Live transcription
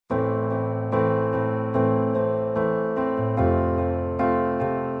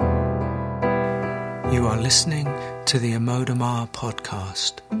are listening to the Amodhimaya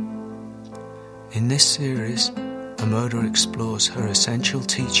podcast. In this series, Amodha explores her essential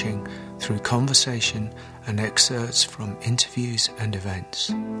teaching through conversation and excerpts from interviews and events.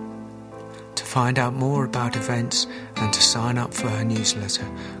 To find out more about events and to sign up for her newsletter,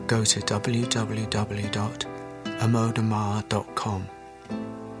 go to www.amodhimaya.com.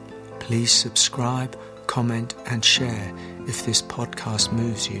 Please subscribe, comment and share if this podcast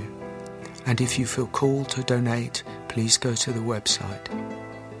moves you. And if you feel called to donate, please go to the website.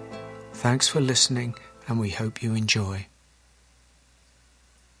 Thanks for listening, and we hope you enjoy.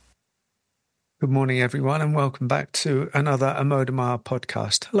 Good morning, everyone, and welcome back to another Amodhimaya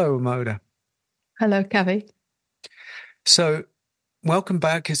podcast. Hello, Amodha. Hello, Kavi. So, welcome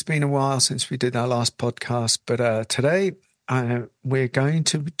back. It's been a while since we did our last podcast, but today we're going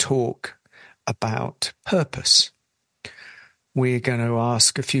to talk about purpose. We're going to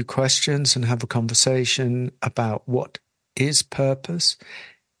ask a few questions and have a conversation about what is purpose.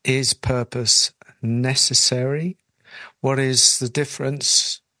 Is purpose necessary? What is the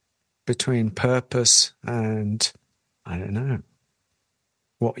difference between purpose and, I don't know,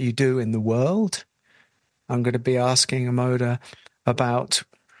 what you do in the world? I'm going to be asking Amodha about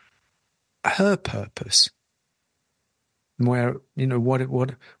her purpose, where, you know, what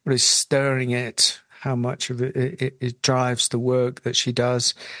is stirring it, how much of it drives the work that she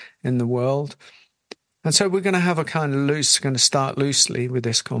does in the world. And so we're going to have a kind of going to start loosely with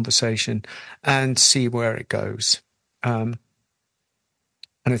this conversation and see where it goes. And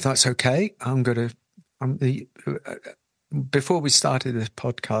if that's okay, before we started this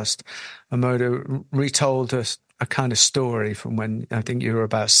podcast, Amodha retold us a kind of story from when I think you were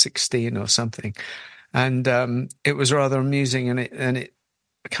about 16 or something. And it was rather amusing, and it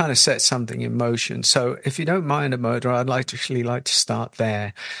kind of set something in motion. So if you don't mind, Amodha, I'd like to start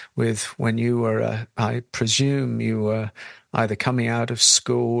there with when you were, I presume you were either coming out of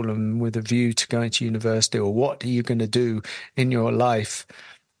school and with a view to going to university, or what are you going to do in your life?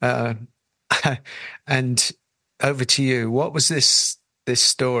 And over to you. What was this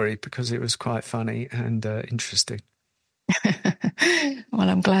story? Because it was quite funny and interesting. Well,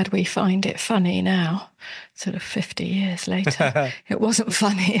 I'm glad we find it funny now, sort of 50 years later. It wasn't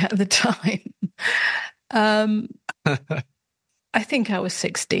funny at the time. I think I was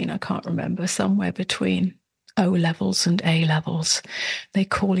 16, I can't remember, somewhere between O-levels and A-levels. They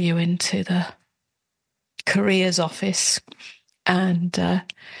call you into the careers office and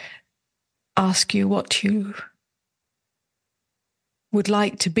ask you what you would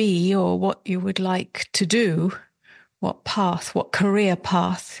like to be or what you would like to do. What career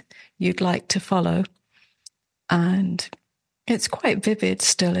path you'd like to follow. And it's quite vivid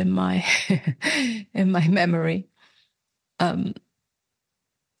still in my in my memory. I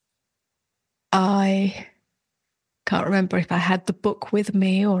can't remember if I had the book with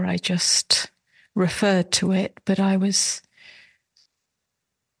me or I just referred to it, but I was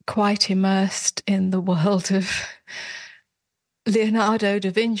quite immersed in the world of Leonardo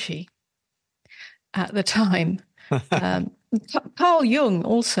da Vinci at the time. Carl Jung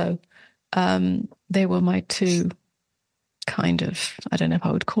also. They were my two kind of, I don't know if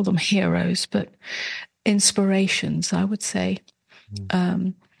I would call them heroes, but inspirations, I would say.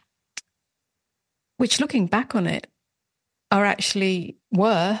 Which, looking back on it,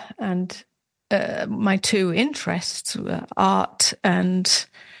 were my two interests were art and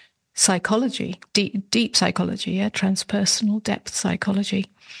psychology, deep psychology, transpersonal depth psychology.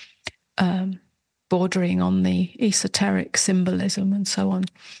 Bordering on the esoteric symbolism and so on.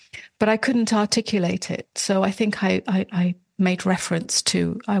 But I couldn't articulate it. So I think I made reference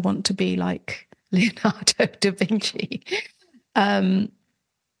to, I want to be like Leonardo da Vinci. And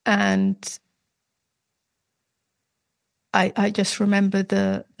I just remember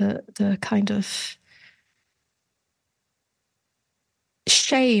the kind of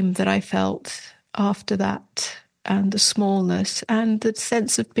shame that I felt after that, and the smallness and the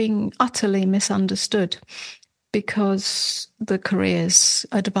sense of being utterly misunderstood, because the careers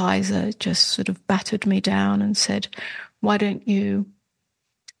advisor just sort of battered me down and said, why don't you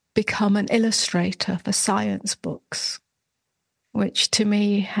become an illustrator for science books? Which to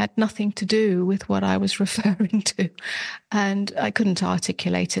me had nothing to do with what I was referring to. And I couldn't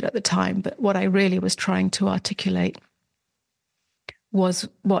articulate it at the time, but what I really was trying to articulate was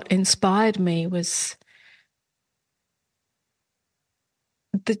what inspired me was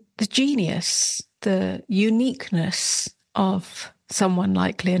the genius, the uniqueness of someone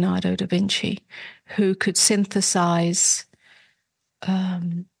like Leonardo da Vinci, who could synthesize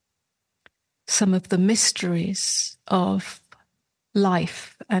some of the mysteries of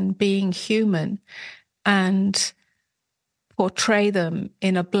life and being human and portray them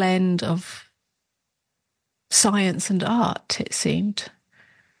in a blend of science and art, it seemed.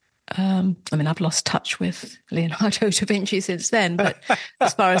 I've lost touch with Leonardo da Vinci since then, but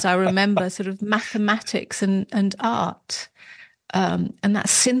as far as I remember, sort of mathematics and art, and that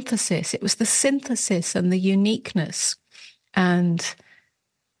synthesis, it was the synthesis and the uniqueness and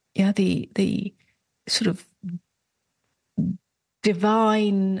the sort of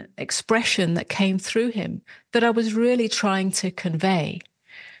divine expression that came through him that I was really trying to convey.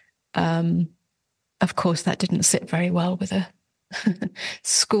 Of course, that didn't sit very well with a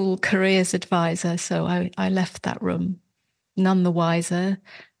school careers advisor, so I left that room none the wiser,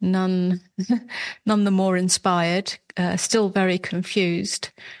 none the more inspired, still very confused,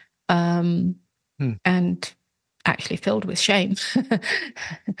 and actually filled with shame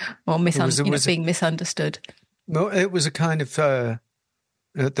or being misunderstood. Well, it was a kind of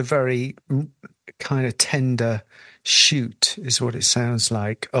at the very kind of tender shoot, is what it sounds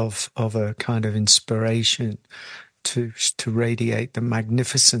like, of a kind of inspiration to radiate the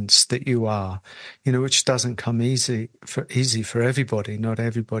magnificence that you are, which doesn't come easy for everybody. Not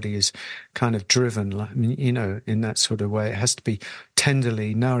everybody is kind of driven, in that sort of way. It has to be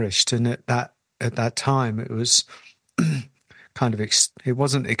tenderly nourished, and at that time, it was kind of it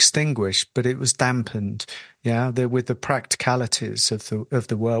wasn't extinguished, but it was dampened. Yeah, with the practicalities of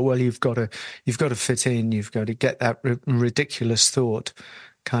the world. Well, you've got to fit in. You've got to get that ridiculous thought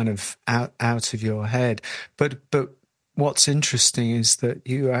kind of out of your head. But what's interesting is that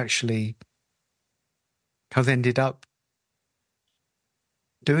you actually have ended up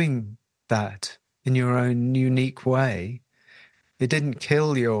doing that in your own unique way. It didn't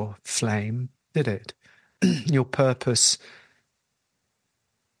kill your flame, did it? Your purpose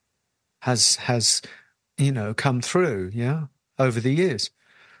has come through, over the years.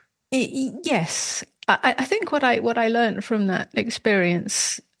 Yes. I think what I learned from that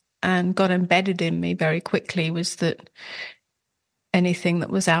experience and got embedded in me very quickly was that anything that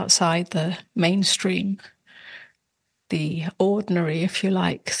was outside the mainstream, the ordinary, if you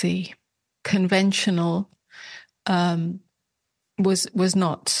like, the conventional, was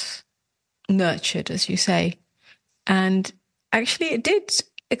not nurtured, as you say. And actually it did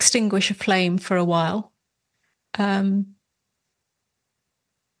extinguish a flame for a while,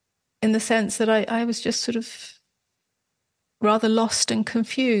 in the sense that I was just sort of rather lost and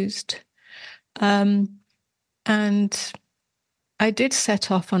confused. And I did set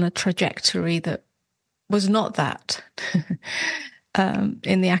off on a trajectory that was not that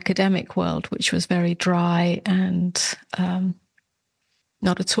in the academic world, which was very dry and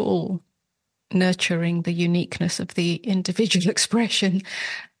not at all nurturing the uniqueness of the individual expression.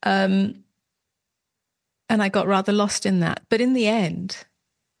 And I got rather lost in that. But in the end,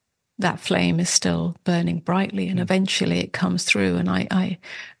 that flame is still burning brightly, and eventually it comes through. And I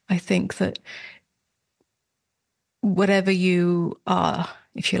think that whatever you are,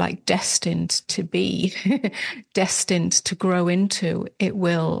 if you like, destined to be, destined to grow into, it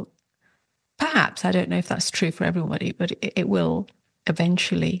will, perhaps, I don't know if that's true for everybody, but it will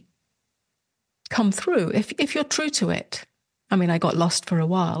eventually come through if you're true to it. I mean, I got lost for a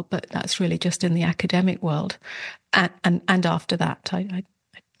while, but that's really just in the academic world. And after that, I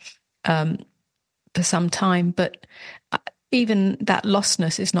for some time, but even that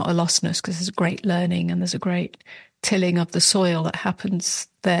lostness is not a lostness, because there's a great learning and there's a great tilling of the soil that happens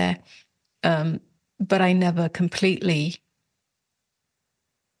there. But I never completely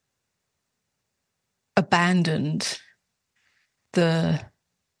abandoned the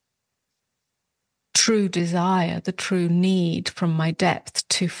true desire, the true need from my depth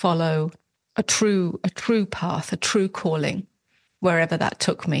to follow a true path, a true calling, wherever that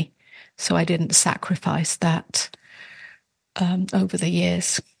took me. So I didn't sacrifice that over the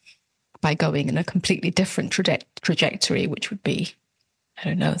years by going in a completely different trajectory, which would be, I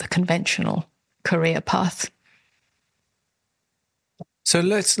don't know, the conventional career path. So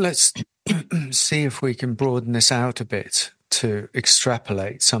let's see if we can broaden this out a bit to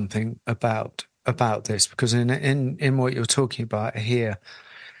extrapolate something about this, because in what you're talking about here,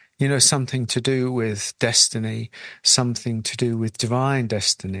 something to do with destiny, something to do with divine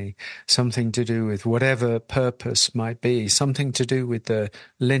destiny, something to do with whatever purpose might be, something to do with the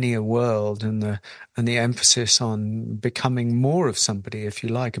linear world and the emphasis on becoming more of somebody, if you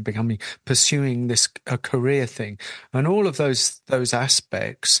like, or pursuing a career thing. And all of those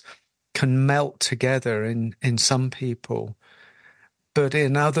aspects can melt together in some people. But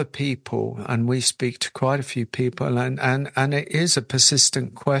in other people, and we speak to quite a few people, and it is a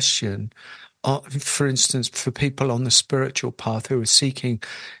persistent question for instance, for people on the spiritual path who are seeking,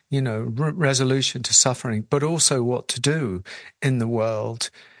 resolution to suffering, but also what to do in the world.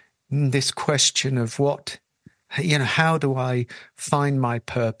 This question of how do I find my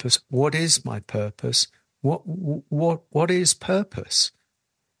purpose? What is my purpose? What is purpose?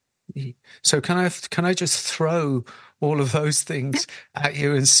 So can I just throw all of those things at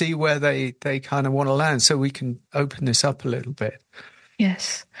you and see where they kind of want to land, so we can open this up a little bit?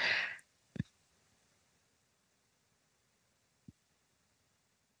 Yes.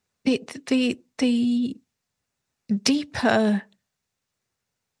 The deeper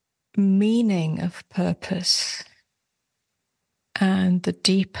meaning of purpose and the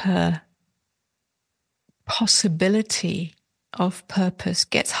deeper possibility of purpose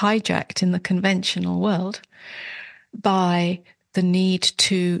gets hijacked in the conventional world by the need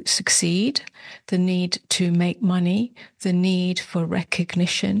to succeed, the need to make money, the need for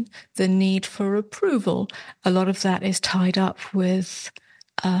recognition, the need for approval. A lot of that is tied up with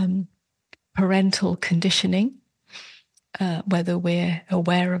parental conditioning, whether we're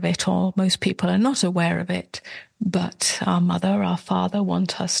aware of it or most people are not aware of it. But our mother, our father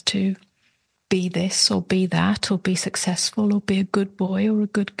want us to be this or be that, or be successful, or be a good boy or a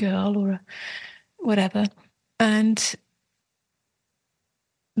good girl, or whatever. And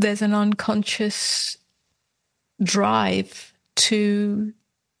there's an unconscious drive to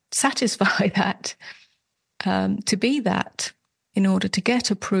satisfy that, to be that, in order to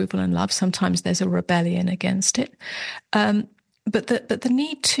get approval and love. Sometimes there's a rebellion against it. But the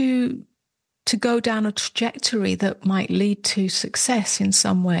need to go down a trajectory that might lead to success in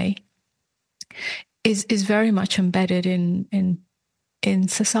some way is very much embedded in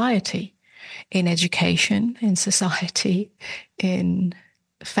society, in education, in society, in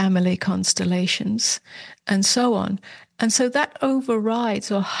family constellations, and so on. And so that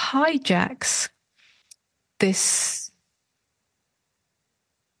overrides or hijacks the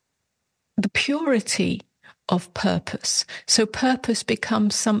purity of purpose. So purpose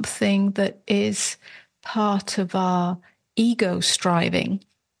becomes something that is part of our ego striving.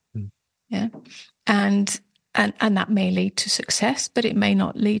 Yeah. And that may lead to success, but it may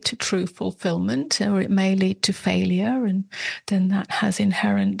not lead to true fulfillment, or it may lead to failure, and then that has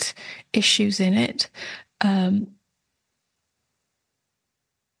inherent issues in it. But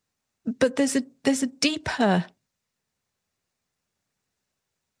there's a deeper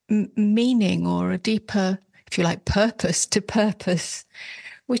meaning, or a deeper, if you like, purpose to purpose,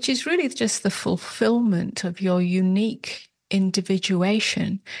 which is really just the fulfillment of your unique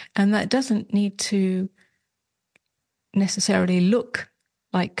individuation. And that doesn't need to necessarily look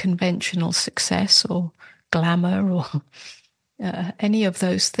like conventional success or glamour or any of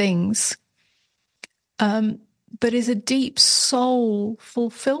those things, but is a deep soul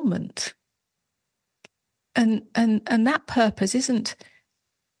fulfillment. And that purpose isn't,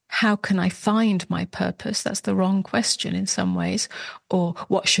 how can I find my purpose? That's the wrong question in some ways. Or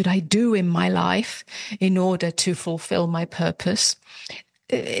what should I do in my life in order to fulfill my purpose?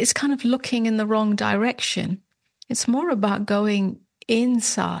 It's kind of looking in the wrong direction. It's more about going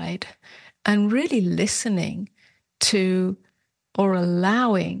inside and really listening to, or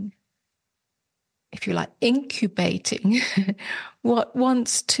allowing, if you like, incubating what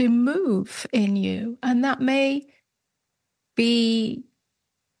wants to move in you. And that may be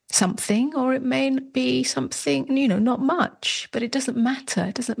something, or it may be something, not much, but it doesn't matter.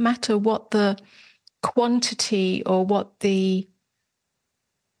 It doesn't matter what the quantity or what the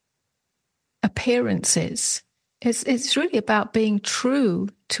appearance is. It's really about being true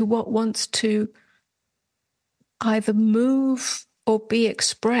to what wants to either move or be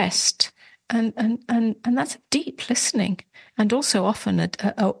expressed. And that's deep listening, and also often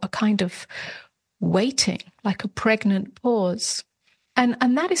a kind of waiting, like a pregnant pause.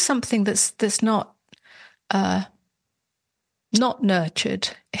 And that is something that's not nurtured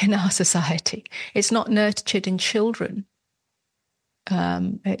in our society. It's not nurtured in children.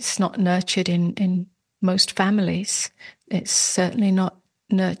 It's not nurtured in most families. It's certainly not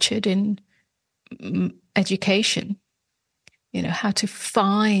nurtured in education. How to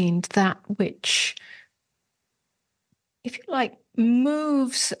find that which, if you like,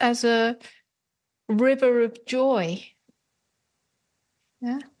 moves as a river of joy.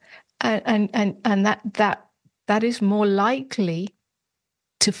 Yeah, and that is more likely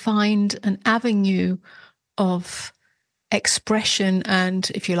to find an avenue of expression and,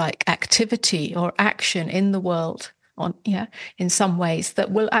 if you like, activity or action in the world in some ways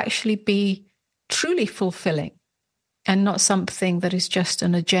that will actually be truly fulfilling, and not something that is just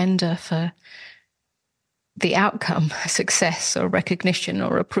an agenda for the outcome, success or recognition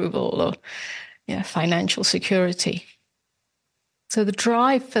or approval or financial security. So the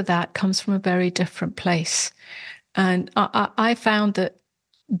drive for that comes from a very different place. And I found that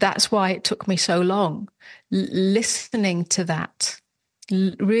that's why it took me so long, listening to that,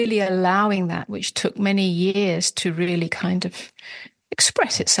 really allowing that, which took many years to really kind of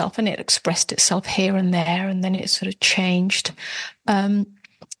express itself. And it expressed itself here and there, and then it sort of changed.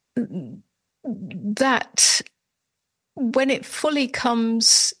 That when it fully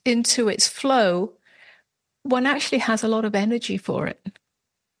comes into its flow, one actually has a lot of energy for it,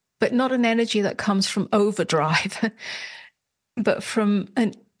 but not an energy that comes from overdrive, but from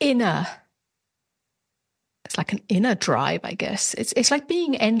an inner, it's like an inner drive, I guess. It's like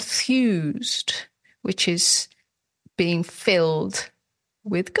being enthused, which is being filled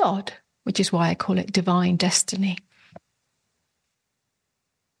with God, which is why I call it divine destiny.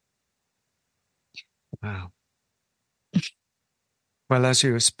 Wow. Well, as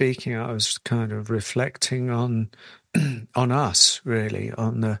you were speaking, I was kind of reflecting on us, really,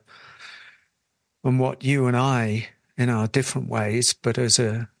 on what you and I, in our different ways, but as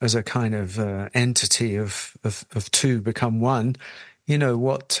a kind of entity of two become one.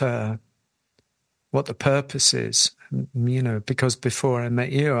 What the purpose is. Because before I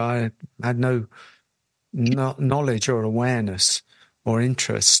met you, I had no knowledge or awareness or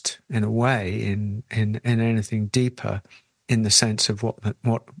interest, in a way, in anything deeper, in the sense of what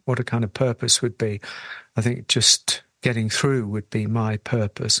a kind of purpose would be. I think just getting through would be my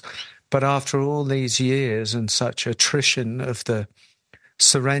purpose. But after all these years and such attrition of the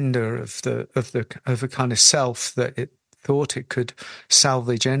surrender of a kind of self that it thought it could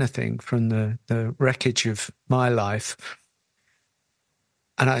salvage anything from the wreckage of my life,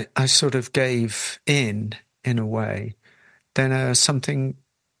 and I sort of gave in a way, then something.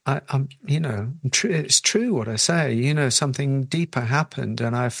 It's true what I say. Something deeper happened,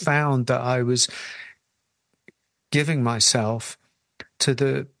 and I found that I was giving myself to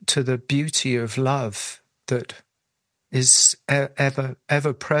the beauty of love that is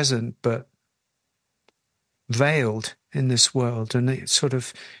ever present, but veiled in this world. And it's sort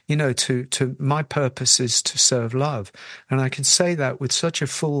of, to my purpose is to serve love. And I can say that with such a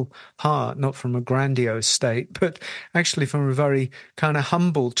full heart, not from a grandiose state, but actually from a very kind of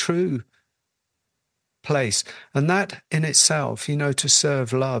humble, true place. And that in itself, to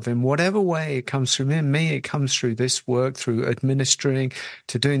serve love in whatever way it comes through me, it comes through this work, through administering,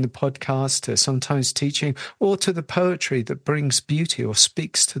 to doing the podcast, to sometimes teaching, or to the poetry that brings beauty or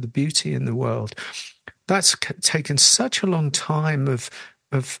speaks to the beauty in the world. That's taken such a long time of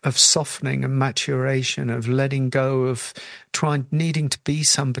softening and maturation, of letting go of needing to be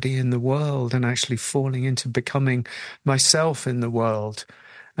somebody in the world and actually falling into becoming myself in the world.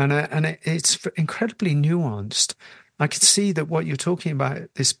 And it's incredibly nuanced. I can see that what you're talking about,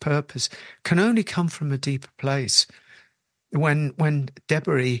 this purpose, can only come from a deeper place. When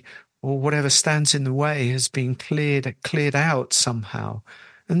debris or whatever stands in the way has been cleared out somehow.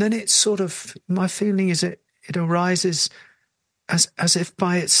 And then it's sort of, my feeling is it arises as if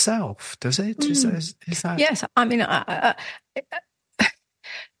by itself, does it? Mm. Is that? Yes. I mean, I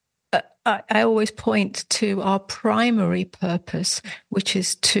always point to our primary purpose, which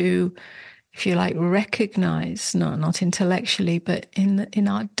is to, if you like, recognize, not intellectually, but in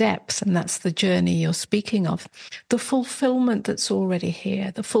our depth, and that's the journey you're speaking of, the fulfillment that's already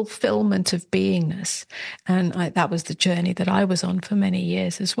here, the fulfillment of beingness. And that was the journey that I was on for many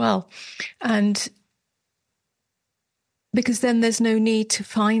years as well. And because then there's no need to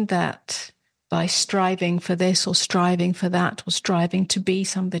find that by striving for this or striving for that or striving to be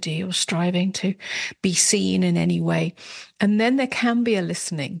somebody or striving to be seen in any way. And then there can be a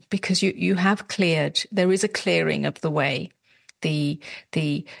listening, because you have cleared, there is a clearing of the way, the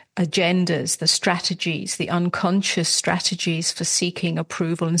agendas, the strategies, the unconscious strategies for seeking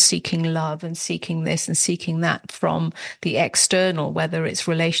approval and seeking love and seeking this and seeking that from the external, whether it's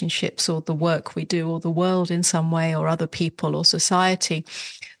relationships or the work we do or the world in some way or other people or society.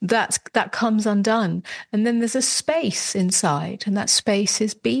 That comes undone. And then there's a space inside, and that space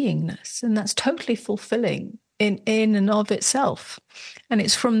is beingness. And that's totally fulfilling in and of itself. And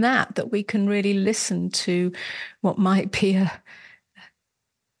it's from that we can really listen to what might be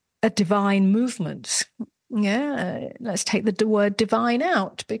a divine movement. Yeah, let's take the word divine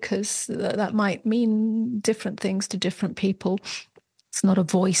out, because that might mean different things to different people. It's not a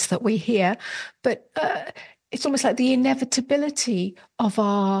voice that we hear, but it's almost like the inevitability of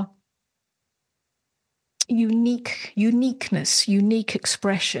our uniqueness, unique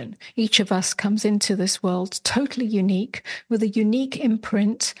expression. Each of us comes into this world totally unique, with a unique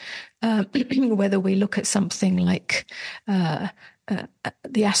imprint, whether we look at something like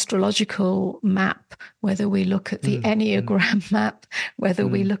the astrological map, whether we look at the Enneagram map, whether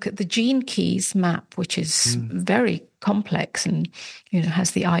we look at the Gene Keys map, which is very complex and,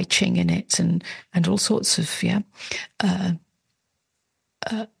 has the I Ching in it and all sorts of,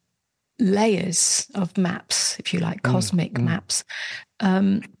 layers of maps, if you like, cosmic maps.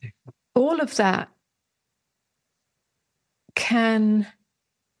 All of that can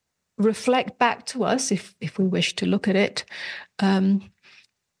reflect back to us, if we wish to look at it,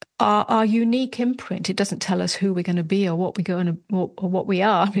 our unique imprint. It doesn't tell us who we're going to be or what we're going to, or what we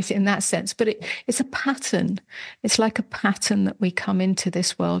are in that sense, but it's a pattern. It's like a pattern that we come into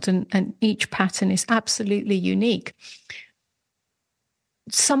this world, and each pattern is absolutely unique.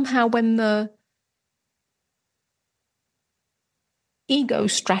 Somehow when the ego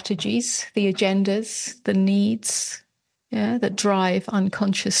strategies, the agendas, the needs, that drive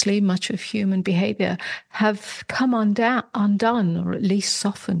unconsciously much of human behavior have come undone, or at least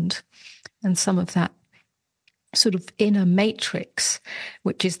softened, and some of that sort of inner matrix,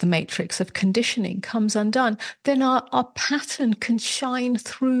 which is the matrix of conditioning, comes undone, then our pattern can shine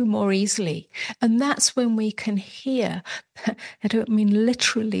through more easily. And that's when we can hear, I don't mean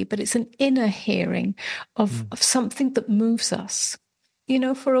literally, but it's an inner hearing of something that moves us.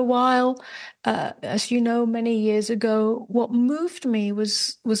 For a while, as you know, many years ago, what moved me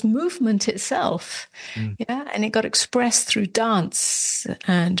was movement itself. And it got expressed through dance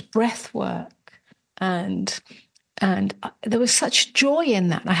and breath work, and there was such joy in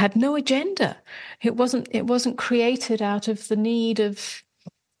that. I had no agenda. It wasn't created out of the need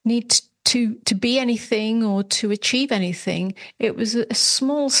to be anything or to achieve anything. It was a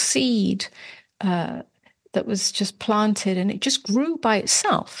small seed that was just planted, and it just grew by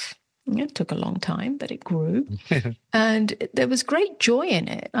itself. It took a long time, but it grew. And there was great joy in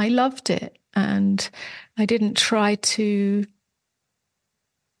it. I loved it. And I didn't try to,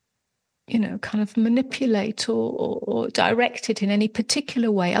 kind of manipulate or direct it in any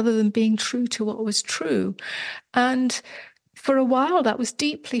particular way other than being true to what was true. And for a while, that was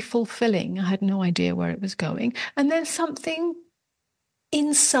deeply fulfilling. I had no idea where it was going. And then something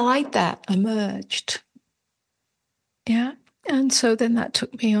inside that emerged. Yeah. And so then that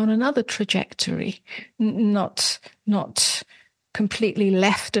took me on another trajectory, not completely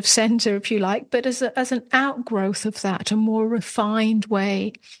left of center, if you like, but as an outgrowth of that, a more refined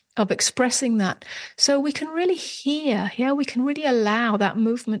way of expressing that. So we can really hear, we can really allow that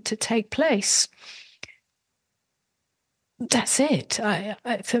movement to take place. That's it.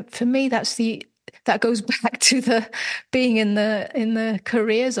 For me, that goes back to the being in the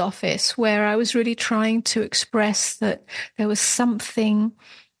careers office, where I was really trying to express that there was something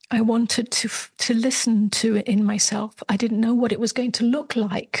I wanted to listen to in myself. I didn't know what it was going to look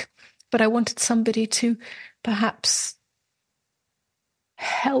like, but I wanted somebody to perhaps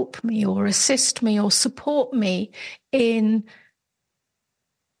help me or assist me or support me in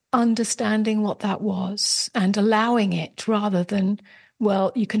understanding what that was and allowing it, rather than,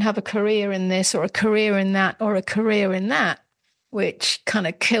 well, you can have a career in this or a career in that or a career in that, which kind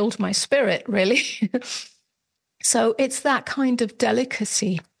of killed my spirit, really. So it's that kind of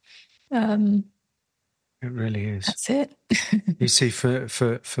delicacy. It really is. That's it. You see,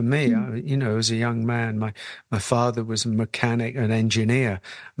 for me, as a young man, my father was a mechanic, an engineer.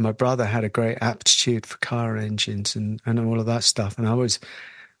 My brother had a great aptitude for car engines and all of that stuff. And I was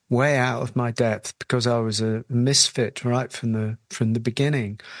way out of my depth because I was a misfit right from the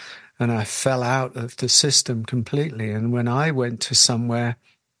beginning. And I fell out of the system completely. And when I went to somewhere,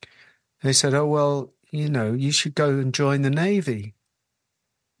 they said, oh, well, you should go and join the Navy.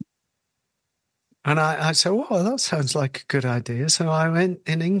 And I said, well, that sounds like a good idea. So I went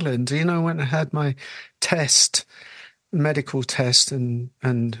in England, went and had my medical test, and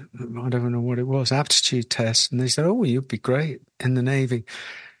I don't know what it was, aptitude test. And they said, oh, you'd be great in the Navy.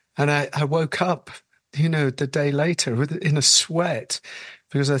 And I woke up, the day later in a sweat,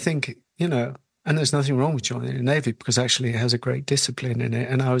 because I think, and there's nothing wrong with joining the Navy because actually it has a great discipline in it.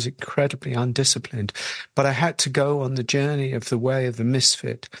 And I was incredibly undisciplined. But I had to go on the journey of the way of the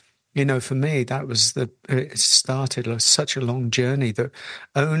misfit. For me, it started such a long journey that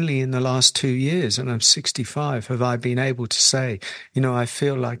only in the last 2 years, and I'm 65, have I been able to say, I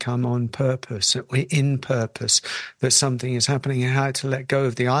feel like I'm on purpose, in purpose, that something is happening. I had to let go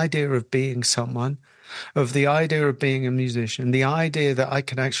of the idea of being someone, of the idea of being a musician, the idea that I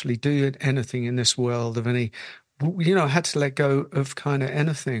could actually do anything in this world of any, I had to let go of kind of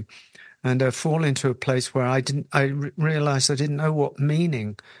anything. and fall into a place where realized I didn't know what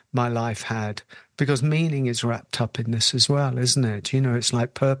meaning my life had, because meaning is wrapped up in this as well, isn't it? You know, it's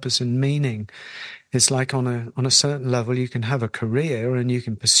like purpose and meaning. It's like on a certain level, you can have a career and you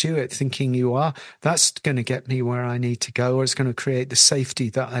can pursue it thinking that's going to get me where I need to go, or it's going to create the safety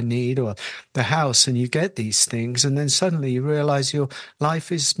that I need, or the house, and you get these things. And then suddenly you realize your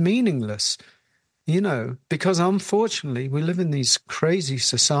life is meaningless, you know, because unfortunately we live in this crazy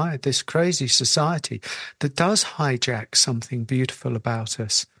society that does hijack something beautiful about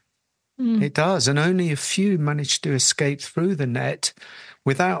us. It does. And only a few manage to escape through the net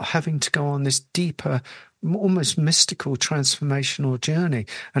without having to go on this deeper, almost mystical transformational journey.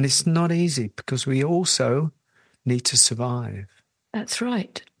 And it's not easy, because we also need to survive. That's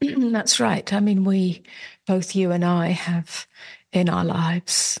right. That's right. I mean, both you and I have in our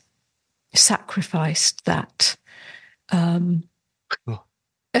lives sacrificed that.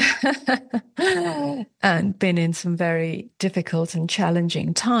 And been in some very difficult and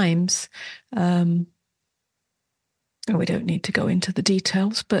challenging times. We don't need to go into the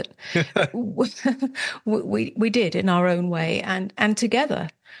details, but we did in our own way and together.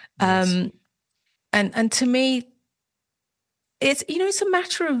 Yes. And to me, it's a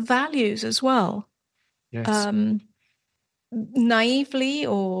matter of values as well. Yes. Naively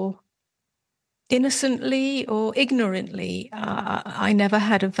or innocently or ignorantly, I never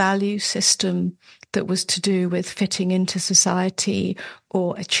had a value system that was to do with fitting into society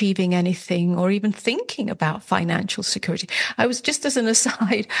or achieving anything or even thinking about financial security. I was, just as an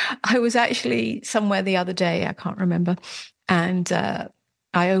aside, I was actually somewhere the other day, I can't remember, and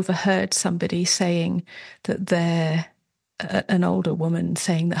I overheard somebody saying that an older woman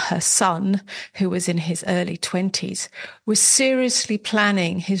saying that her son, who was in his early 20s, was seriously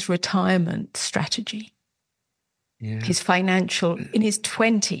planning his retirement strategy. Yeah. His financial, in his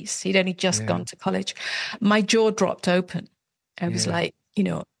 20s, he'd only just gone to college. My jaw dropped open. I was like, you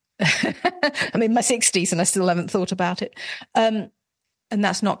know, I'm in my 60s and I still haven't thought about it. And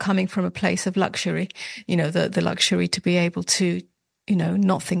that's not coming from a place of luxury, you know, the luxury to be able to, you know,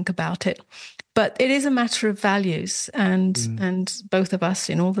 not think about it. But it is a matter of values, and both of us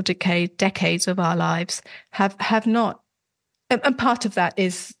in all the decades of our lives have not. And part of that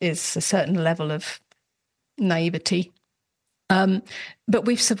is a certain level of naivety. But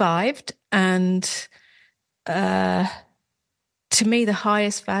we've survived, and to me, the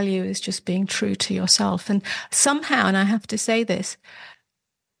highest value is just being true to yourself. And somehow, and I have to say this,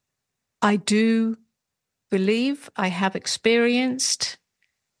 I do believe I have experienced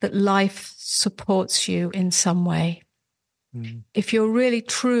that life supports you in some way. If you're really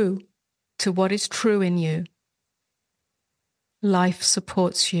true to what is true in you, life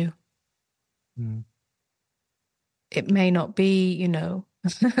supports you. It may not be, you know.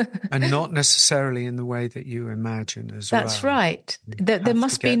 And not necessarily in the way that you imagine as well. That's right. There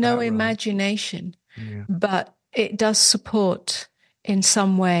must be no imagination, but it does support in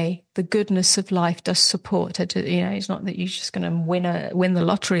some way. The goodness of life does support it. You know, it's not that you're just going to win the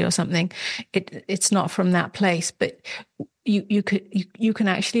lottery or something. It's not from that place, but you can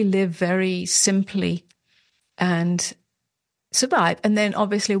actually live very simply and survive. And then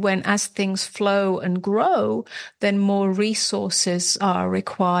obviously as things flow and grow, then more resources are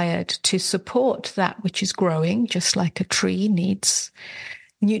required to support that which is growing, just like a tree needs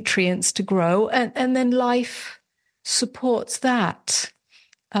nutrients to grow. And then life supports that.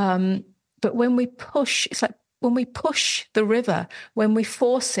 But when we push, it's like when we push the river, when we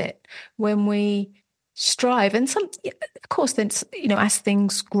force it, when we strive, and of course, then, you know, as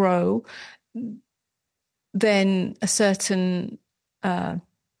things grow, then a certain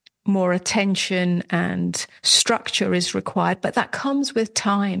more attention and structure is required, but that comes with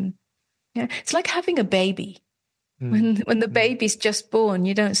time. Yeah, it's like having a baby. When the baby's just born,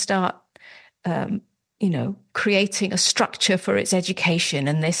 you don't start, you know, creating a structure for its education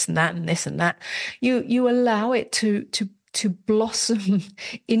and this and that and this and that. You allow it to blossom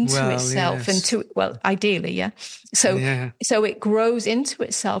into itself, and ideally, yeah. So it grows into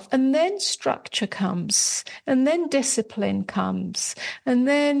itself, and then structure comes, and then discipline comes, and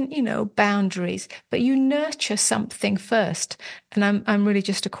then, you know, boundaries. But you nurture something first, and I'm really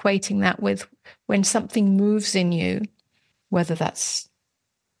just equating that with when something moves in you, whether that's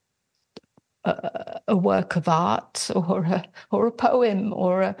a work of art or a poem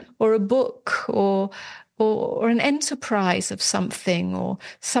or a book or an enterprise of something, or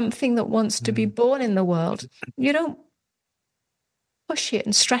something that wants to be born in the world. You don't push it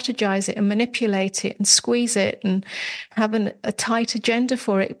and strategize it and manipulate it and squeeze it and have a tight agenda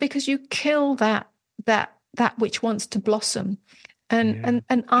for it, because you kill that which wants to blossom. And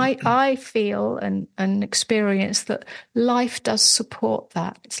I feel and experience that life does support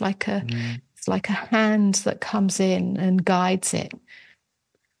that. It's like a hand that comes in and guides it.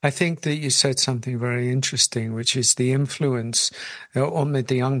 I think that you said something very interesting, which is the influence, or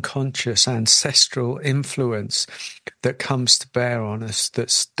the unconscious ancestral influence that comes to bear on us,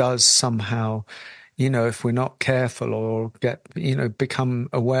 that does somehow, if we're not careful or become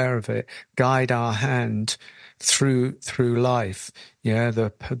aware of it, guide our hand through life. Yeah,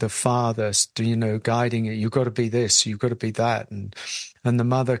 the father, guiding it. You've got to be this, you've got to be that, and the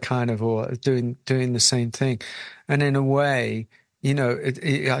mother kind of or doing the same thing, and in a way.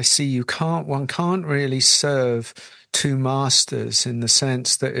 I see one can't really serve two masters, in the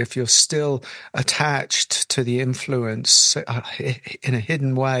sense that if you're still attached to the influence in a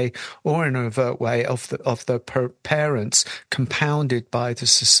hidden way or in an overt way of the parents, compounded by the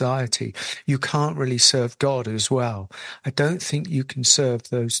society, you can't really serve God as well. I don't think you can serve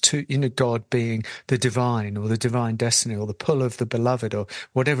those two, God being the divine or the divine destiny or the pull of the beloved or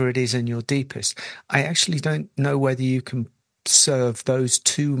whatever it is in your deepest. I actually don't know whether you can serve those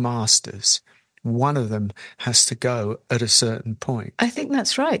two masters. One of them has to go at a certain point. I think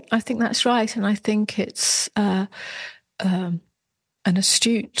that's right. And I think it's an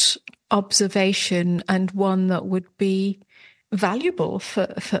astute observation, and one that would be valuable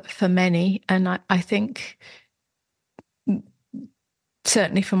for many. And I think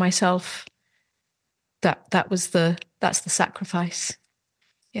certainly for myself, that's the sacrifice.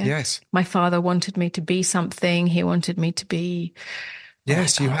 Yeah. Yes. My father wanted me to be something. He wanted me to be,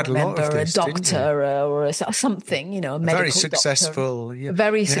 yes, you had a lot of this, a doctor or something, a medical very successful, doctor, a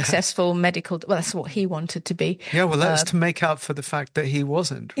very successful medical. Well, that's what he wanted to be. Yeah, well, that's to make up for the fact that he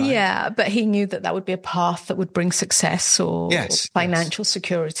wasn't. Right? Yeah, but he knew that would be a path that would bring success or financial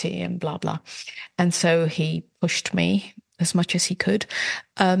security and blah blah. And so he pushed me as much as he could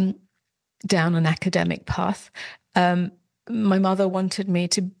down an academic path. My mother wanted me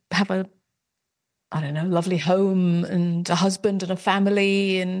to have a lovely home and a husband and a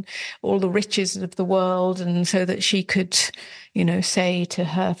family and all the riches of the world. And so that she could, say to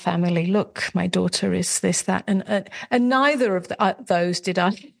her family, look, my daughter is this, that, and neither of those did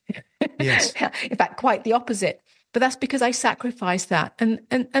I. Yes. In fact, quite the opposite. But that's because I sacrificed that.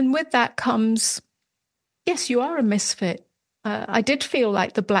 And with that comes, yes, you are a misfit. I did feel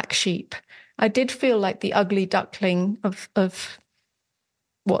like the black sheep. I did feel like the ugly duckling of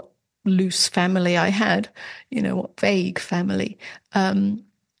what loose family I had, what vague family. And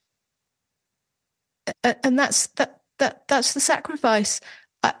that's the sacrifice.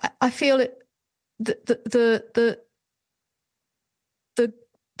 I feel it. The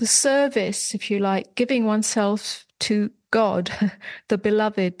service, if you like, giving oneself to God, the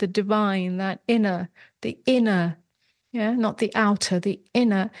beloved, the divine, the inner. Yeah, not the outer, the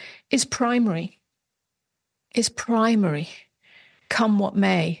inner is primary. Come what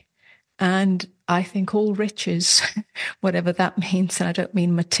may. And I think all riches, whatever that means, and I don't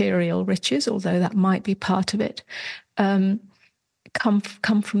mean material riches, although that might be part of it, come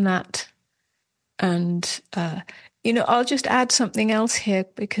from that. And I'll just add something else here,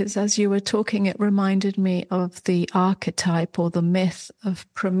 because as you were talking, it reminded me of the archetype or the myth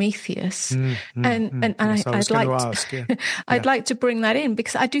of Prometheus. I'd like to bring that in,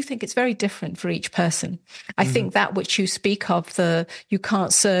 because I do think it's very different for each person. I think that which you speak of, you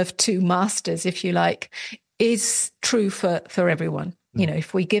can't serve two masters, if you like, is true for everyone.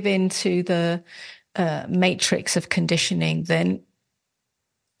 If we give in to the matrix of conditioning, then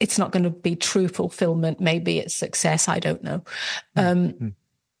it's not going to be true fulfillment. Maybe it's success. I don't know.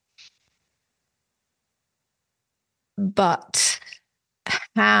 But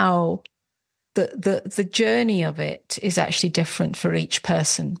how the journey of it is actually different for each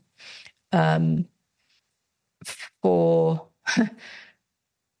person. For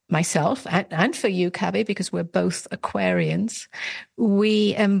myself and for you, Kavi, because we're both Aquarians,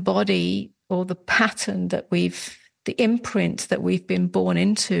 we embody, or the pattern that the imprint that we've been born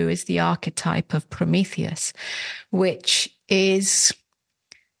into is the archetype of Prometheus, which is,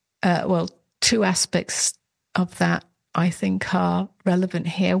 two aspects of that I think are relevant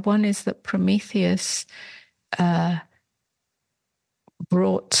here. One is that Prometheus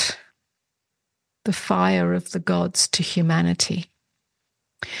brought the fire of the gods to humanity.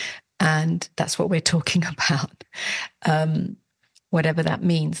 And that's what we're talking about. Whatever that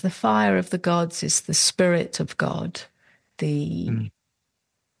means. The fire of the gods is the spirit of God, the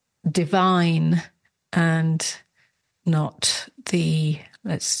divine, and not the,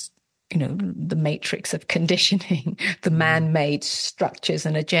 let's the matrix of conditioning, the man-made structures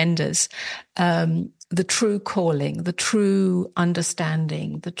and agendas, the true calling, the true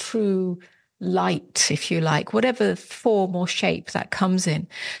understanding, the true light, if you like, whatever form or shape that comes in.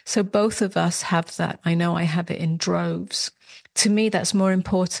 So both of us have that. I know I have it in droves. To me, that's more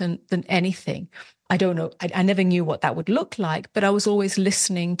important than anything. I don't know. I never knew what that would look like, but I was always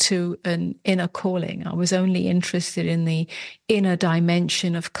listening to an inner calling. I was only interested in the inner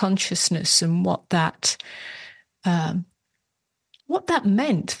dimension of consciousness and what that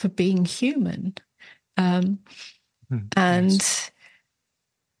meant for being human. And Yes.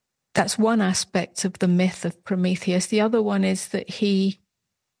 that's one aspect of the myth of Prometheus. The other one is that he,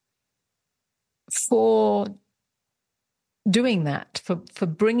 for doing that, for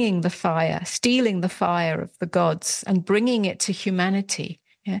bringing the fire, stealing the fire of the gods and bringing it to humanity,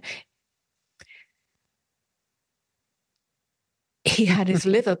 he had his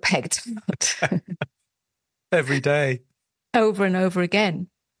liver pegged out Every day. over and over again.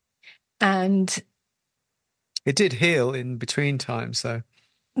 And it did heal in between times, though.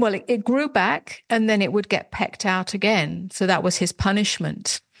 Well, it grew back and then it would get pecked out again. So that was his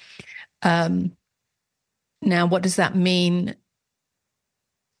punishment. Now, what does that mean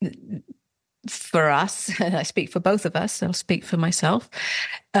for us? I speak for both of us. I'll speak for myself.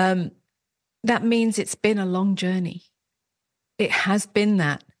 That means it's been a long journey. It has been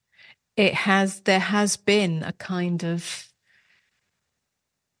that. There has been a kind of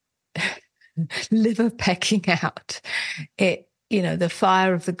liver pecking out. The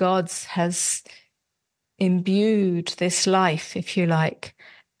fire of the gods has imbued this life, if you like,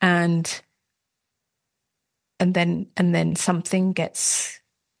 and then something gets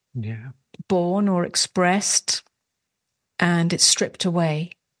born or expressed, and it's stripped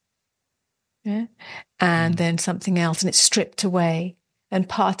away. And then something else, and it's stripped away. And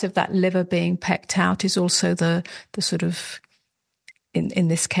part of that liver being pecked out is also the sort of, in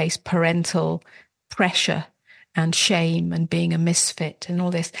this case, parental pressure and shame and being a misfit and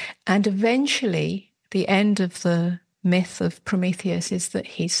all this. And eventually, the end of the myth of Prometheus is that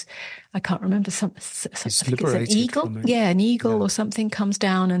I can't remember, he's liberated, it's an eagle? from it. Yeah, an eagle or something comes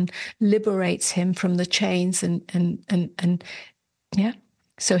down and liberates him from the chains and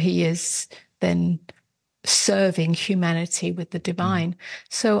so he is then serving humanity with the divine.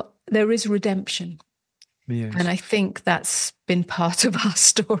 So there is redemption. Yes. And I think that's been part of our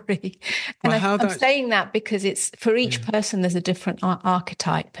story. And I'm saying that because it's for each person, there's a different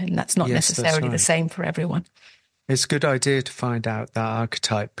archetype, and that's not necessarily the same for everyone. It's a good idea to find out that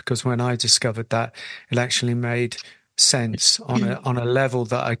archetype, because when I discovered that, it actually made sense on a level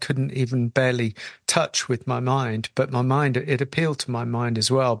that I couldn't even barely touch with my mind. But my mind, it appealed to my mind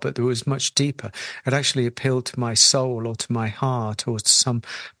as well, but there was much deeper. It actually appealed to my soul or to my heart or to some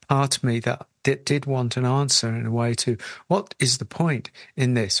part of me that did want an answer in a way to, what is the point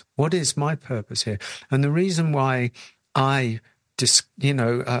in this? What is my purpose here? And the reason why I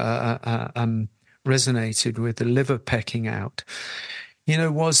resonated with the liver pecking out,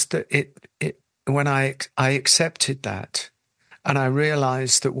 was that it when I accepted that, and I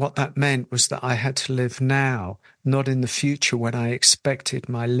realized that what that meant was that I had to live now, not in the future when I expected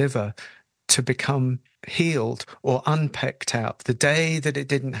my liver to become healed or unpecked out. The day that it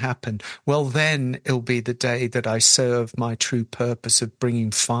didn't happen, well, then it'll be the day that I serve my true purpose of bringing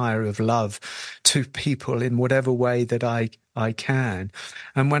fire of love to people in whatever way that I can.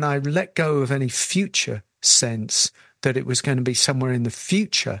 And when I let go of any future sense that it was going to be somewhere in the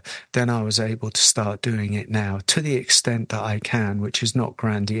future, then I was able to start doing it now to the extent that I can, which is not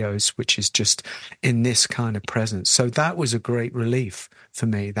grandiose, which is just in this kind of presence. So that was a great relief for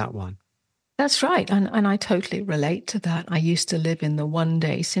me, that one. That's right. And I totally relate to that. I used to live in the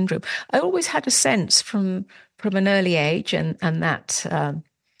one-day syndrome. I always had a sense from an early age, and that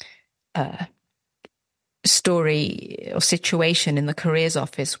story or situation in the careers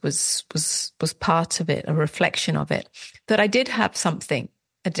office was part of it, a reflection of it, that I did have something,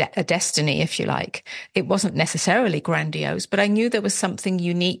 a destiny, if you like. It wasn't necessarily grandiose, but I knew there was something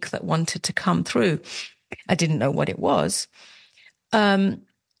unique that wanted to come through. I didn't know what it was.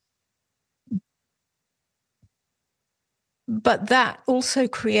 But that also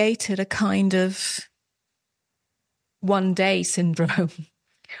created a kind of one-day syndrome.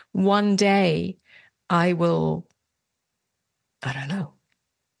 One day I will, I don't know,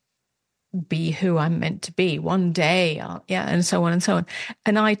 be who I'm meant to be. One day, and so on and so on.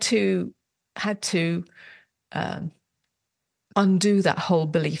 And I too had to undo that whole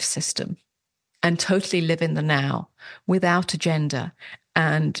belief system and totally live in the now without agenda.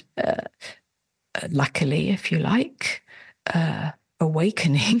 And luckily, if you like,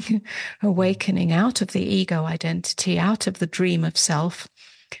 awakening, awakening out of the ego identity, out of the dream of self,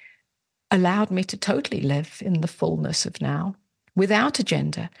 allowed me to totally live in the fullness of now without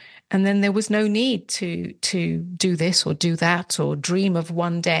agenda. And then there was no need to do this or do that or dream of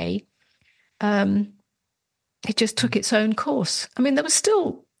one day. It just took its own course. I mean, there was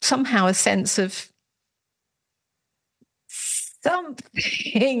still somehow a sense of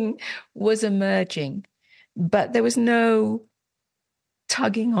something was emerging, but there was no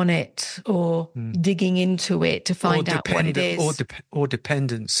tugging on it or digging into it to find out what it is. Or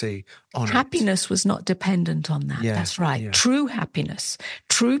dependency on Happiness was not dependent on that. Yeah, that's right. Yeah. True happiness,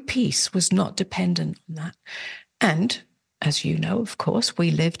 true peace was not dependent on that. And as you know, of course,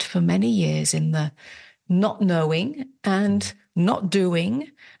 we lived for many years in the not knowing and not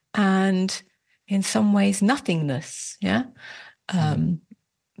doing and in some ways nothingness. Yeah.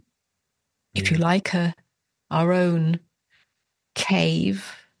 If you like, our own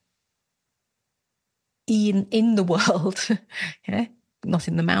cave in the world, yeah, not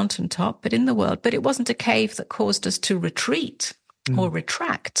in the mountaintop, but in the world. But it wasn't a cave that caused us to retreat or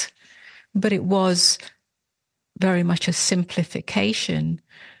retract, but it was very much a simplification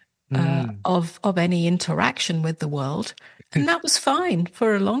of any interaction with the world. And that was fine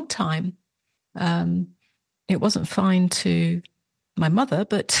for a long time. It wasn't fine to my mother,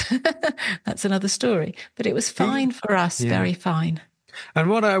 but that's another story. But it was fine for us, very fine. And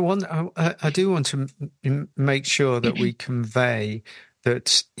what I do want to make sure that we convey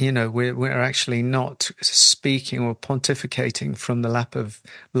that, we're actually not speaking or pontificating from the lap of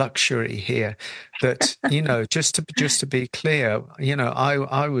luxury here. That, just to be clear,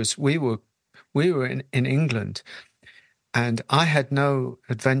 we were in England. And I had no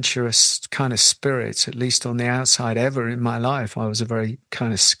adventurous kind of spirit, at least on the outside, ever in my life. I was very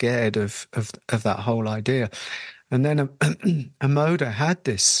kind of scared of that whole idea. And then Amoda had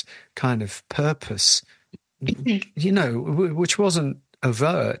this kind of purpose, which wasn't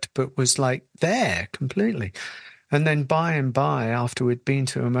overt, but was like there completely. And then by and by, after we'd been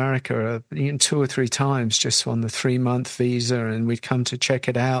to America 2 or 3 times just on the 3-month visa, and we'd come to check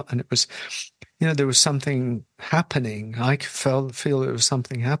it out, and it was... there was something happening. I feel there was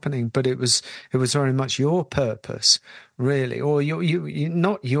something happening, but it was very much your purpose, really, or you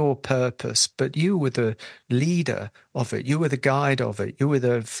not your purpose, but you were the leader of it. You were the guide of it. You were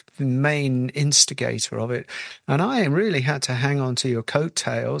the main instigator of it. And I really had to hang on to your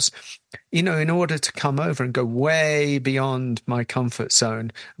coattails, in order to come over and go way beyond my comfort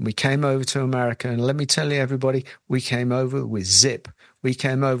zone. And we came over to America, and let me tell you, everybody, we came over with zip. We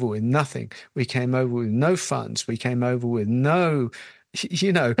came over with nothing. We came over with no funds. We came over with no,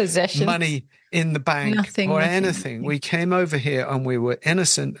 possessions, money in the bank or anything. We came over here and we were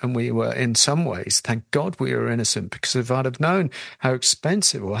innocent, and we were, in some ways, thank God we were innocent, because if I'd have known how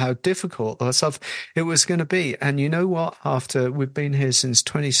expensive or how difficult or stuff it was going to be. And you know what? After we've been here since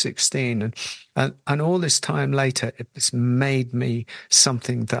 2016 and all this time later, it's made me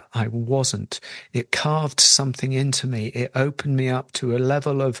something that I wasn't. It carved something into me. It opened me up to a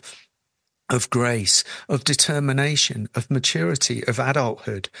level of grace, of determination, of maturity, of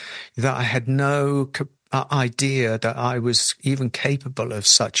adulthood, that I had no idea that I was even capable of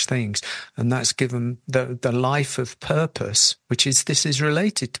such things. And that's given the life of purpose, this is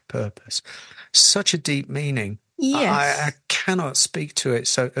related to purpose, such a deep meaning. Yes. I cannot speak to it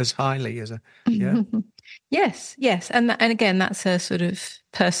so as highly as yeah. Yes. And again, that's a sort of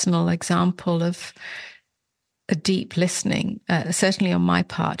personal example of a deep listening. Certainly on my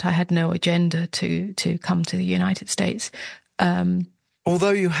part, I had no agenda to come to the United States.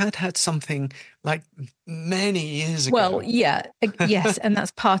 Although you had something like many years ago. Well, yeah, yes, and that's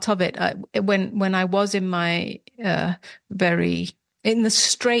part of it. When I was in my in the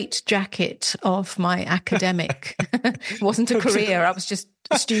straight jacket of my academic, it wasn't a career. I was just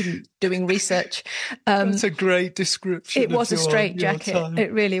a student doing research. That's a great description. It was a straight jacket.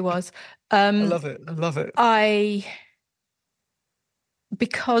 It really was. I love it.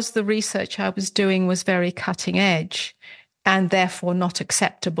 Because the research I was doing was very cutting edge and therefore not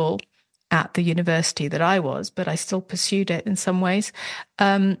acceptable at the university that I was, but I still pursued it in some ways.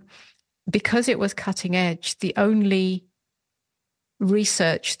 Because it was cutting edge, the only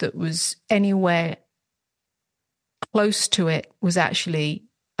research that was anywhere close to it was actually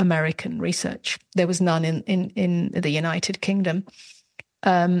American research. There was none in the United Kingdom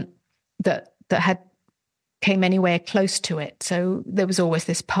that came anywhere close to it. So there was always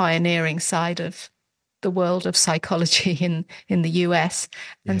this pioneering side of the world of psychology in the US.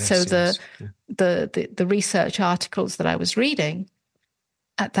 And the research articles that I was reading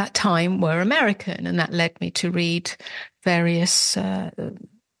at that time were American, and that led me to read various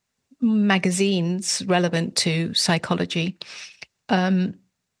magazines relevant to psychology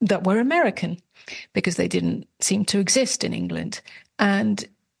that were American, because they didn't seem to exist in England. And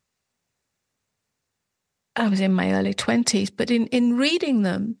I was in my early 20s, but in reading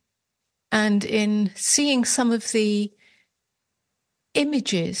them and in seeing some of the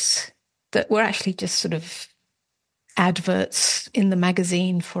images that were actually just sort of adverts in the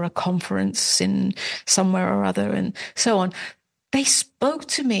magazine for a conference in somewhere or other and so on, they spoke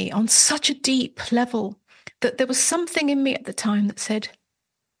to me on such a deep level that there was something in me at the time that said,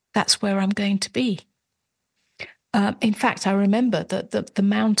 that's where I'm going to be. In fact, I remember that the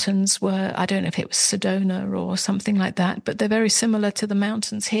mountains were, I don't know if it was Sedona or something like that, but they're very similar to the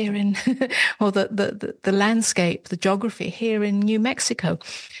mountains here in, or the landscape, the geography here in New Mexico.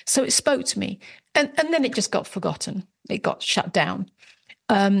 So it spoke to me. And then it just got forgotten. It got shut down.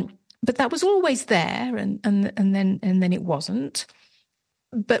 But that was always there, and then it wasn't.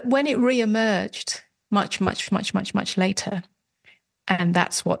 But when it reemerged much later, and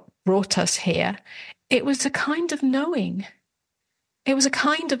that's what brought us here, it was a kind of knowing. It was a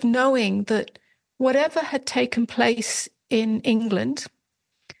kind of knowing that whatever had taken place in England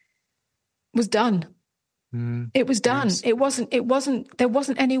was done. It was done. Yes. It wasn't, there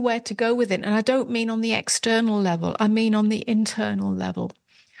wasn't anywhere to go with it. And I don't mean on the external level. I mean on the internal level.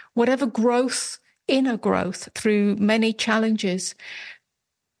 Whatever growth, inner growth through many challenges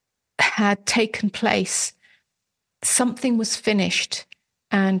had taken place, something was finished,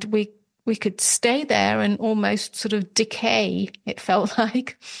 and we could stay there and almost sort of decay, it felt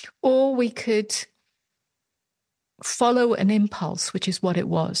like, or we could follow an impulse, which is what it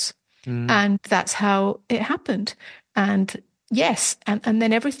was. And that's how it happened. And yes, and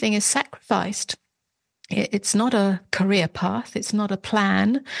then everything is sacrificed. It's not a career path. It's not a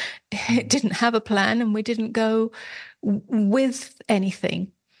plan. It didn't have a plan, and we didn't go with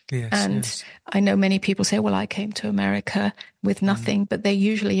anything. Yes, and yes. I know many people say, well, I came to America with nothing, but they're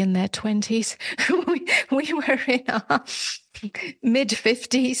usually in their 20s. we were in our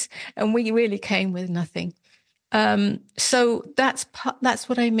mid-50s, and we really came with nothing. So that's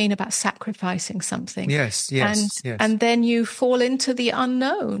what I mean about sacrificing something. Yes. And then you fall into the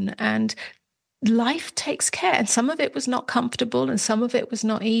unknown, and life takes care. And some of it was not comfortable and some of it was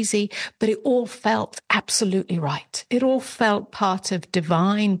not easy, but it all felt absolutely right. It all felt part of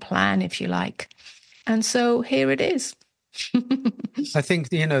divine plan, if you like. And so here it is. I think,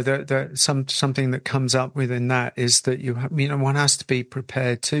 something that comes up within that is that one has to be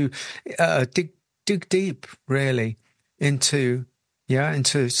prepared to dig deep, really, into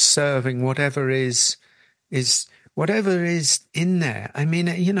serving whatever is in there. I mean,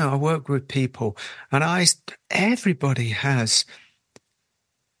 I work with people, and everybody has,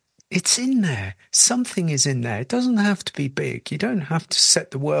 it's in there. Something is in there. It doesn't have to be big. You don't have to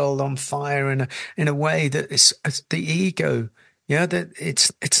set the world on fire in a way that is the ego. Yeah, that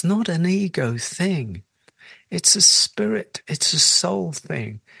it's not an ego thing. It's a spirit. It's a soul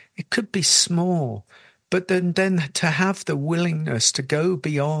thing. It could be small, but then to have the willingness to go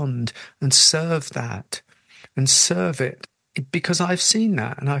beyond and serve that. And serve it, because I've seen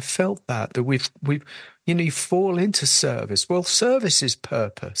that and I've felt that we've you fall into service. Well, service is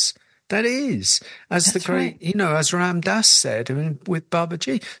purpose. That is, as That's the great, right. As Ram Dass said with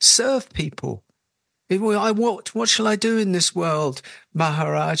Babaji, serve people. What shall I do in this world,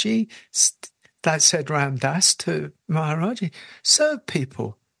 Maharaji? That said Ram Dass to Maharaji. Serve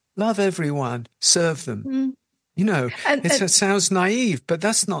people, love everyone, serve them. It sounds naive, but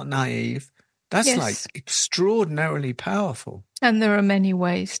that's not naive. That's yes. like extraordinarily powerful. And there are many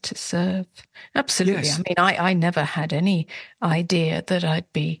ways to serve. Absolutely. Yes. I mean, I never had any idea that I'd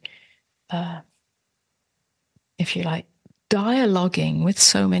be, if you like, dialoguing with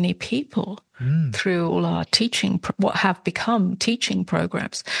so many people through all our teaching, what have become teaching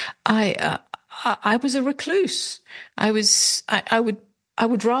programs. I was a recluse. I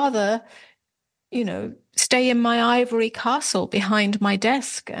would rather, stay in my ivory castle behind my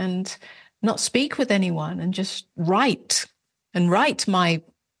desk and not speak with anyone and just write my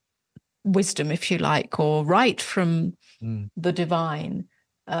wisdom, if you like, or write from the divine.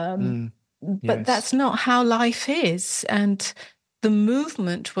 But that's not how life is. And the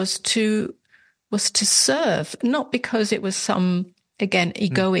movement was to serve, not because it was some, again,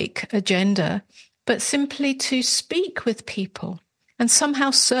 egoic agenda, but simply to speak with people. And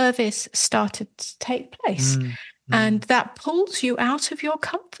somehow service started to take place. And that pulls you out of your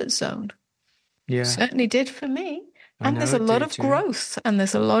comfort zone. Yeah. Certainly did for me. And there's a lot of growth, and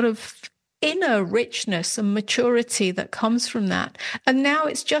there's a lot of inner richness and maturity that comes from that. And now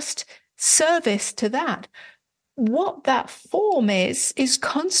it's just service to that. What that form is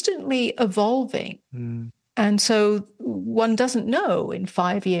constantly evolving. And so one doesn't know in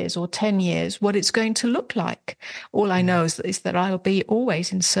 5 years or 10 years what it's going to look like. All I know is that I'll be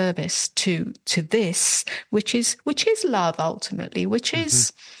always in service to this, which is love ultimately, which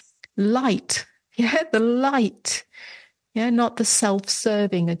is light. Yeah, the light. Yeah, not the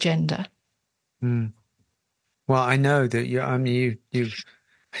self-serving agenda. Well, I know that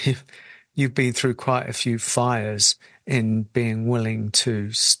you've been through quite a few fires in being willing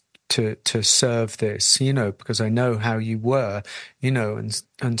to serve this, because I know how you were, and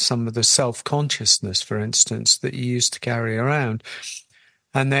some of the self-consciousness, for instance, that you used to carry around.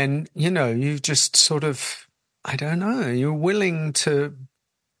 And then, you just sort of, I don't know, you're willing to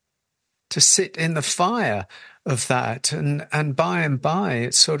sit in the fire of that. And by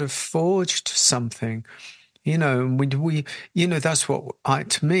it sort of forged something, and we that's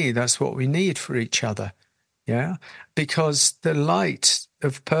to me, that's what we need for each other. Yeah, because the light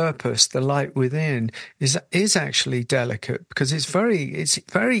of purpose, the light within, is actually delicate, because it's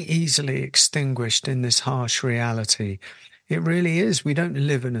very easily extinguished in this harsh reality. It really is. We don't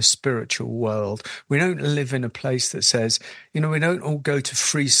live in a spiritual world. We don't live in a place that says, we don't all go to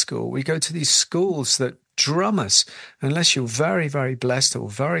free school. We go to these schools that drum us. Unless you're very, very blessed or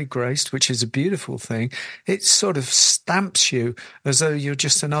very graced, which is a beautiful thing, it sort of stamps you as though you're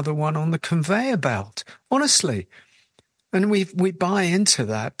just another one on the conveyor belt, honestly. And we buy into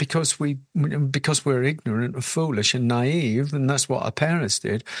that because we're ignorant and foolish and naive, and that's what our parents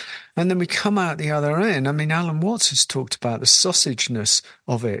did. And then we come out the other end. I mean, Alan Watts has talked about the sausageness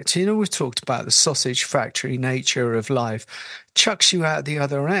of it. We've talked about the sausage factory nature of life. Chucks you out the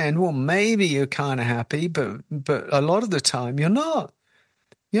other end. Well, maybe you're kind of happy, but a lot of the time you're not.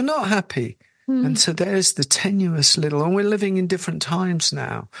 You're not happy. And so there's the tenuous little, and we're living in different times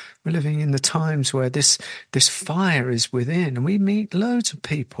now. We're living in the times where this fire is within, and we meet lots of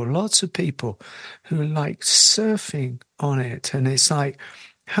people who are like surfing on it. And it's like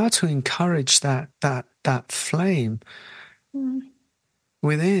how to encourage that flame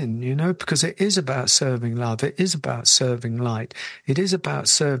within, because it is about serving love. It is about serving light. It is about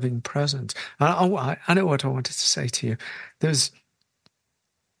serving presence. I know what I wanted to say to you. There's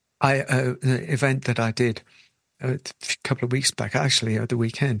an event that I did a couple of weeks back, actually, at the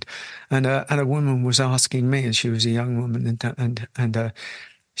weekend, and a woman was asking me, and she was a young woman, and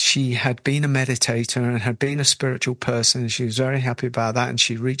she had been a meditator and had been a spiritual person, and she was very happy about that, and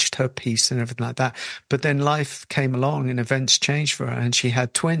she reached her peace and everything like that. But then life came along and events changed for her, and she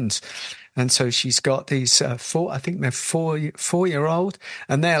had twins. And so she's got these they're 4-year-old,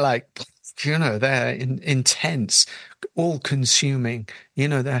 and they're like, they're intense, all-consuming,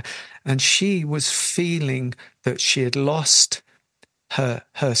 and she was feeling that she had lost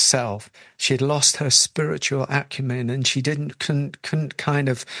herself. She had lost her spiritual acumen, and she couldn't kind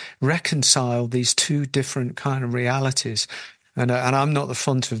of reconcile these two different kind of realities. And I'm not the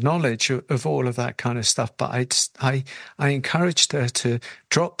font of knowledge of all of that kind of stuff, but I encouraged her to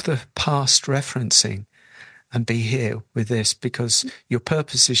drop the past referencing and be here with this, because your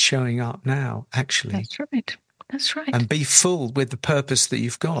purpose is showing up now, actually. That's right. And be full with the purpose that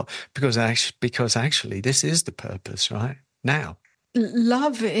you've got, because actually this is the purpose right now.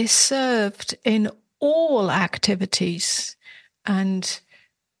 Love is served in all activities and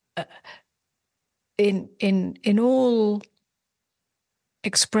in all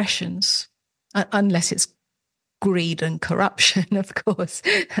expressions, unless it's greed and corruption, of course.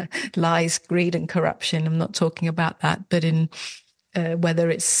 Lies, greed and corruption. I'm not talking about that, but in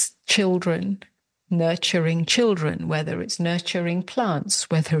whether it's children, nurturing children, whether it's nurturing plants,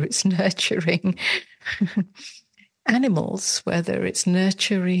 whether it's nurturing animals, whether it's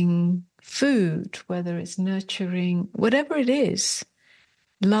nurturing food, whether it's nurturing whatever it is,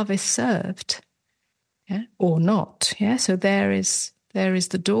 love is served, or not. So there is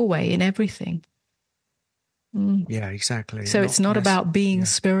the doorway in everything. Yeah, exactly. So it's not about being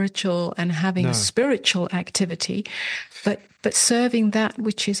spiritual and having spiritual activity, but serving that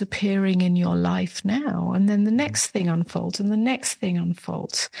which is appearing in your life now. And then the next thing unfolds, and the next thing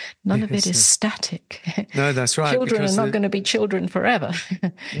unfolds. None of it is static. No, that's right. Children are not going to be children forever.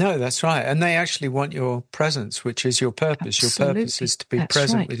 No, that's right. And they actually want your presence, which is your purpose. Absolutely. Your purpose is to be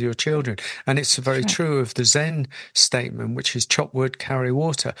present with your children. And it's very true of the Zen statement, which is chop wood, carry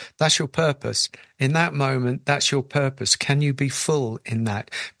water. That's your purpose. In that moment, that's your purpose. Can you be full in that?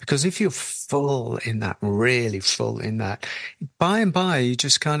 Because if you're full in that, really full in that, by and by, you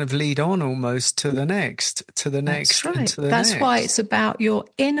just kind of lead on almost to the next, That's right. and to the That's next. why it's about your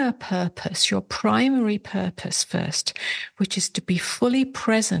inner purpose, your primary purpose first, which is to be fully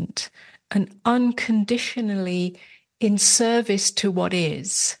present and unconditionally in service to what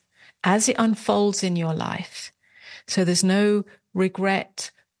is as it unfolds in your life. So there's no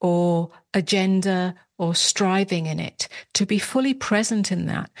regret or agenda or striving in it. To be fully present in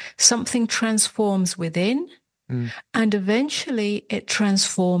that, something transforms within, and eventually it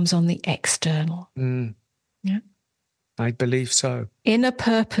transforms on the external. Yeah. I believe so. Inner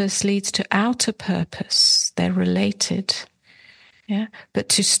purpose leads to outer purpose. They're related. Yeah. But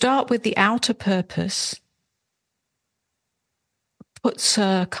to start with the outer purpose puts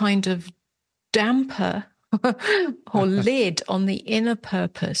a kind of damper or lid on the inner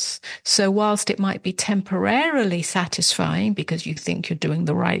purpose. So whilst it might be temporarily satisfying because you think you're doing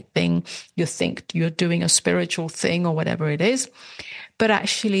the right thing, you think you're doing a spiritual thing or whatever it is, but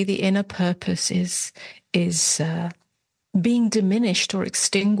actually the inner purpose is being diminished or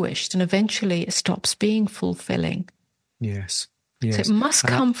extinguished, and eventually it stops being fulfilling. Yes. So it must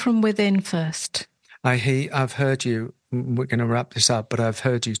come from within first. I've heard you, we're going to wrap this up, but I've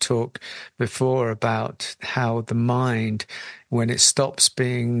heard you talk before about how the mind, when it stops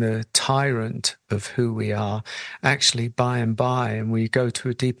being the tyrant of who we are, actually by and by, and we go to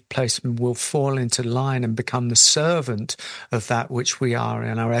a deeper place, and we'll fall into line and become the servant of that which we are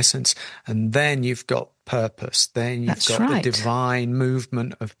in our essence. And then you've got purpose. Then you've got the divine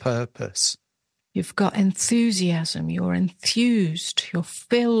movement of purpose. You've got enthusiasm, you're enthused, you're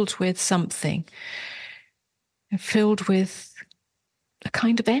filled with something. You're filled with a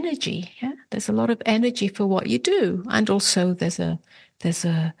kind of energy. Yeah? There's a lot of energy for what you do. And also there's a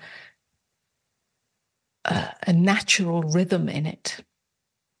natural rhythm in it.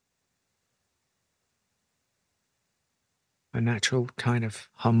 A natural kind of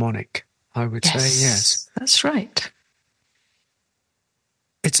harmonic, I would say, yes. That's right.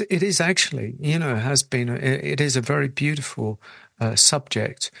 It is actually, it is a very beautiful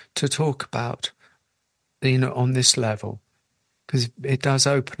subject to talk about, on this level, because it does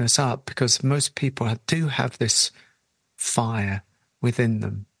open us up, because most people do have this fire within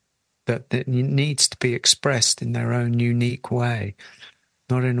them that needs to be expressed in their own unique way,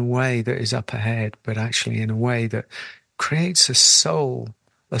 not in a way that is up ahead, but actually in a way that creates a soul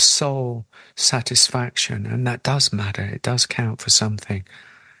satisfaction, and that does matter. It does count for something.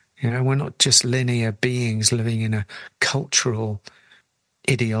 We're not just linear beings living in a cultural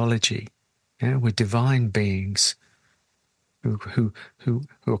ideology. We're divine beings who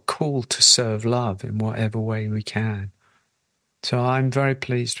are called to serve love in whatever way we can. So I'm very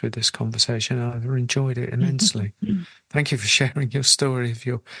pleased with this conversation. I've enjoyed it immensely. Thank you for sharing your story of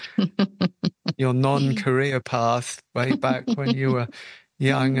your non-career path way back when you were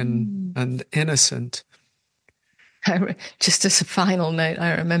young and innocent. Just as a final note,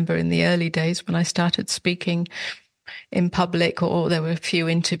 I remember in the early days when I started speaking in public, or there were a few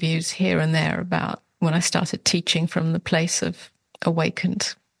interviews here and there about when I started teaching from the place of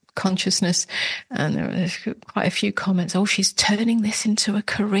awakened consciousness, and there were quite a few comments, "Oh, she's turning this into a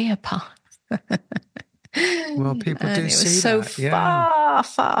career path." Well, people do see that. It was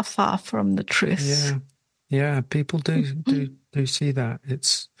so far from the truth. Yeah, people do see that.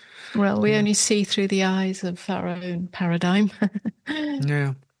 It's we only see through the eyes of our own paradigm.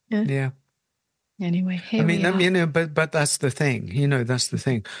 Yeah. Anyway, here we are. But that's the thing. That's the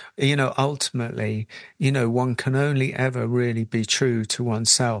thing. Ultimately, one can only ever really be true to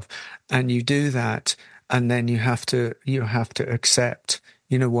oneself, and you do that, and then you have to accept,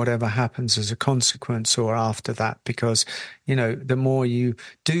 whatever happens as a consequence or after that, because, the more you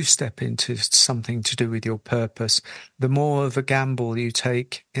do step into something to do with your purpose, the more of a gamble you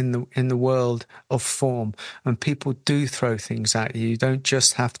take in the world of form. And people do throw things at you. You don't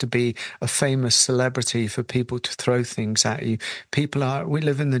just have to be a famous celebrity for people to throw things at you. We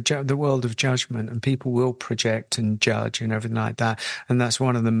live in the world of judgment, and people will project and judge and everything like that. And that's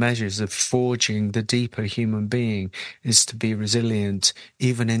one of the measures of forging the deeper human being, is to be resilient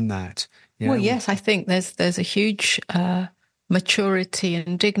even in that. Well, yes, I think there's a huge maturity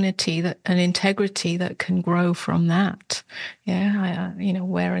and dignity and integrity that can grow from that. Yeah,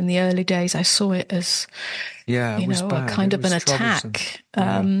 where in the early days I saw it as, a kind of an attack.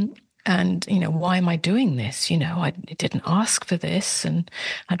 And, why am I doing this? I didn't ask for this, and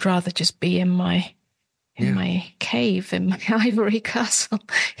I'd rather just be in my cave, in my ivory castle,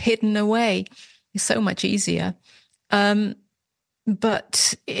 hidden away. It's so much easier.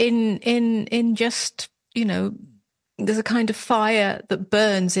 But in just, there's a kind of fire that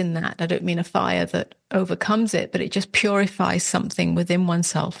burns in that. I don't mean a fire that overcomes it, but it just purifies something within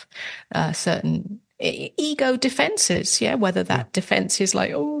oneself, certain ego defenses. Yeah, whether that defense is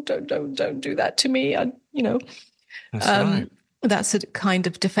like, oh, don't do that to me. That's right. That's a kind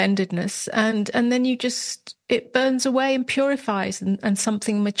of defendedness, and then it burns away and purifies, and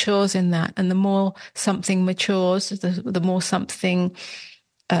something matures in that. And the more something matures, the more something.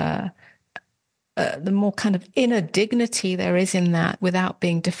 The more kind of inner dignity there is in that, without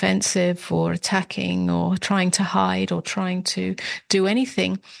being defensive or attacking or trying to hide or trying to do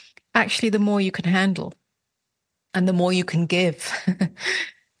anything. Actually, the more you can handle and the more you can give.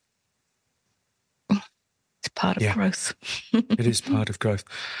 It's part of growth. It is part of growth.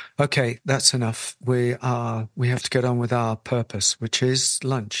 Okay, that's enough. We have to get on with our purpose, which is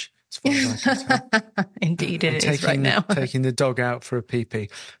lunch. As far as I can tell. Indeed, it is right now. Taking the dog out for a pee-pee.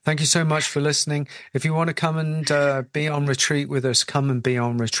 Thank you so much for listening. If you want to come and be on retreat with us, come and be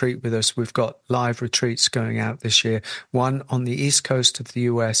on retreat with us. We've got live retreats going out this year. One on the east coast of the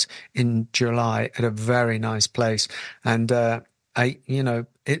US in July at a very nice place. And we're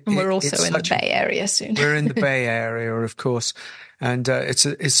also in the Bay Area soon. We're in the Bay Area, of course. And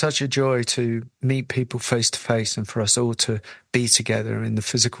it's such a joy to meet people face to face and for us all to be together in the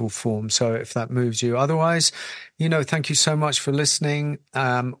physical form. So if that moves you, otherwise, thank you so much for listening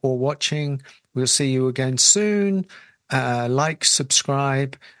or watching. We'll see you again soon. Like,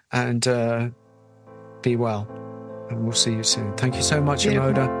 subscribe, and be well. And we'll see you soon. Thank you so much,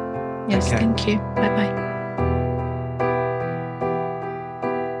 Emoda. Yes, thank you. Bye-bye.